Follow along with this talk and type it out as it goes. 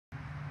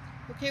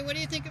Okay, what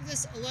do you think of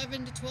this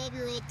 11 to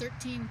 12-year-old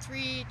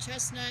 13-3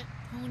 chestnut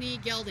pony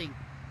gelding?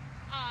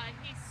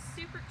 He's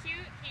super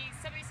cute.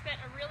 Somebody spent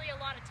a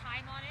lot of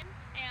time on him,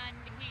 and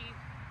he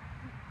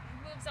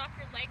moves off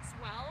your legs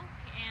well,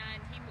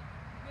 and he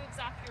moves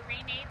off your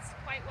rein aids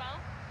quite well.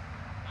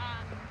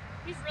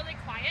 He's really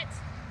quiet,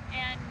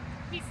 and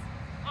he's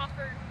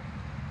offered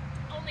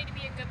only to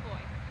be a good boy.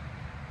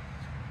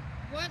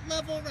 What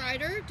level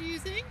rider do you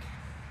think?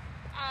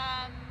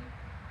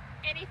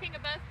 Anything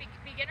above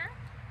beginner.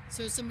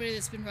 So somebody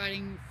that's been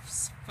riding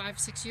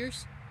 5-6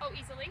 years? Oh,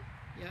 easily.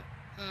 Yeah.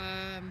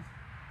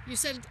 You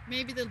said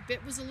maybe the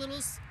bit was a little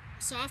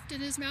soft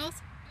in his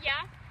mouth?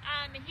 Yeah.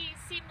 He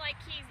seemed like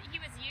he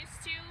was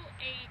used to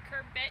a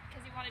curb bit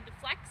because he wanted to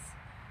flex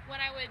when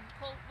I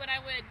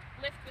would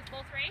lift with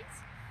both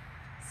reins.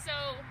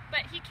 So,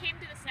 but he came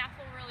to the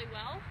snaffle really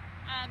well.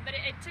 But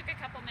it took a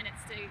couple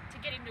minutes to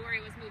get him to where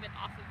he was moving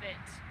off of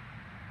it,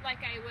 like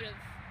I would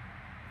have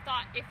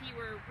thought if he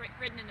were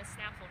ridden in a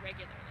snaffle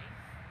regularly.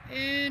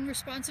 And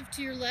responsive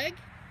to your leg?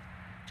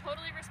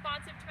 Totally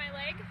responsive to my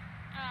leg.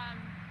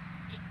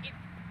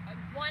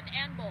 One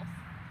and both.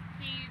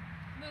 He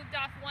moved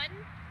off one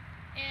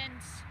and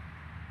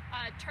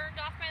turned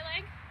off my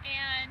leg,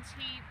 and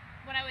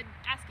when I would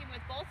ask him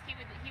with both, he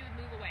would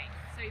move away.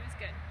 So he was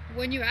good.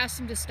 When you asked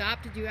him to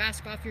stop, did you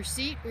ask off your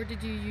seat or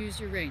did you use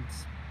your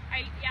reins?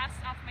 I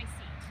asked off my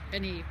seat.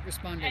 And he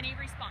responded? And he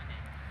responded.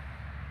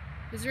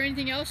 Is there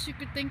anything else you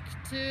could think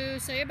to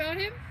say about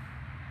him?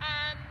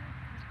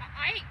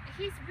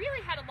 He's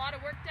really had a lot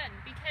of work done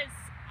because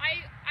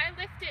I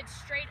lifted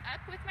straight up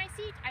with my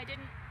seat. I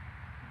didn't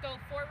go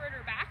forward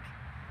or back.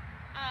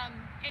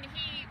 And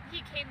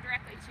he came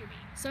directly to me.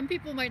 Some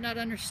people might not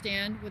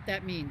understand what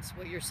that means,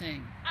 what you're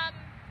saying.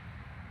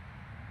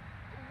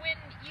 When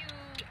you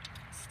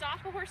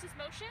stop a horse's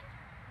motion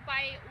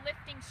by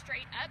lifting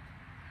straight up,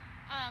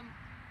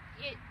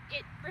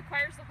 it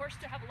requires the horse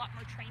to have a lot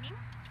more training,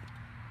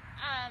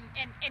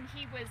 and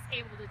he was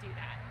able to do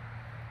that.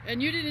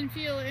 And you didn't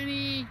feel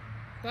any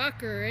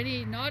buck or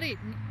any naughty?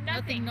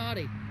 Nothing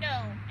naughty?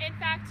 No. In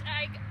fact,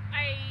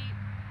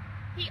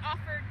 he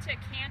offered to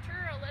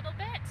canter a little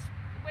bit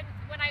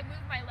when I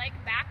moved my leg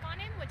back on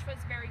him, which was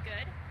very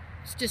good.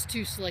 It's just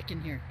too slick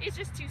in here. It's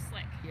just too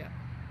slick. Yeah.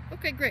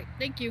 Okay, great.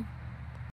 Thank you.